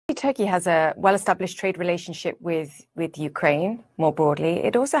Turkey has a well-established trade relationship with Ukraine more broadly.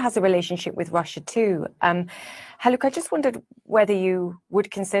 It also has a relationship with Russia too. Haluk, I just wondered whether you would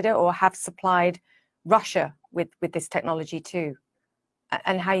consider or have supplied Russia with this technology too,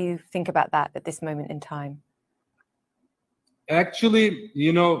 and how you think about that at this moment in time. Actually,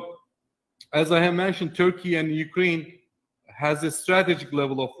 as I have mentioned, Turkey and Ukraine has a strategic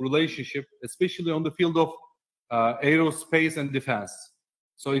level of relationship, especially on the field of aerospace and defense.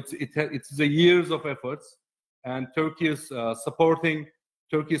 So it's a years of efforts, and Turkey is supporting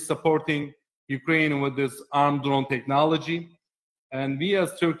Ukraine with this armed drone technology, and we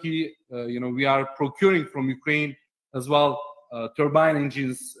as Turkey, we are procuring from Ukraine as well turbine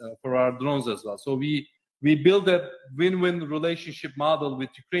engines for our drones as well. So we build a win-win relationship model with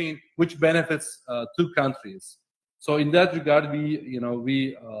Ukraine, which benefits two countries. So in that regard,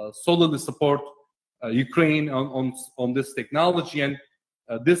 we solidly support Ukraine on this technology, and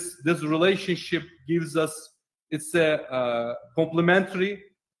this relationship gives us, it's a complementary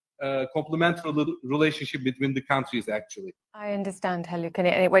relationship between the countries, actually. I understand, Haluk, and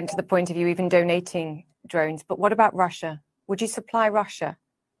it went to the point of you even donating drones. But what about Russia? Would you supply Russia?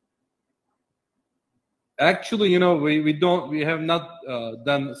 Actually, we have not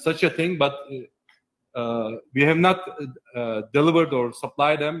done such a thing, but we have not delivered or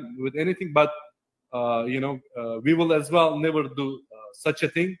supplied them with anything. But we will as well never do such a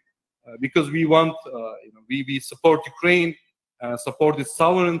thing, because we want, we support Ukraine, support its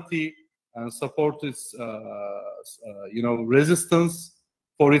sovereignty, and support its resistance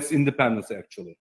for its independence, actually.